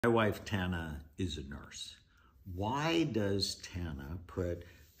My wife, Tana, is a nurse. Why does Tana put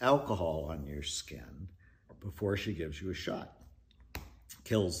alcohol on your skin before she gives you a shot?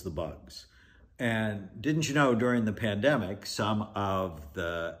 Kills the bugs. And didn't you know during the pandemic, some of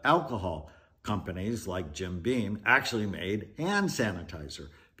the alcohol companies like Jim Beam actually made hand sanitizer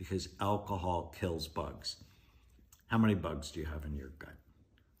because alcohol kills bugs. How many bugs do you have in your gut?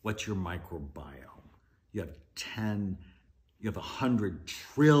 What's your microbiome? You have 100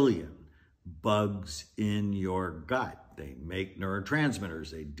 trillion bugs in your gut. They make neurotransmitters.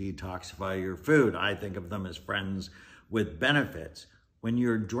 They detoxify your food. I think of them as friends with benefits. When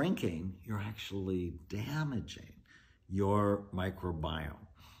you're drinking, you're actually damaging your microbiome.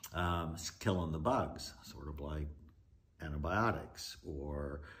 It's killing the bugs, sort of like antibiotics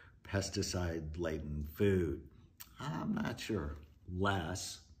or pesticide-laden food. I'm not sure.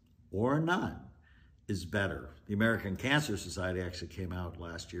 Less or none is better. The American Cancer Society actually came out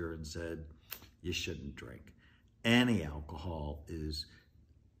last year and said you shouldn't drink. Any alcohol is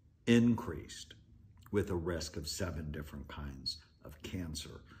increased with a risk of 7 different kinds of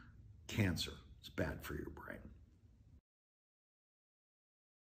cancer. Cancer is bad for your brain.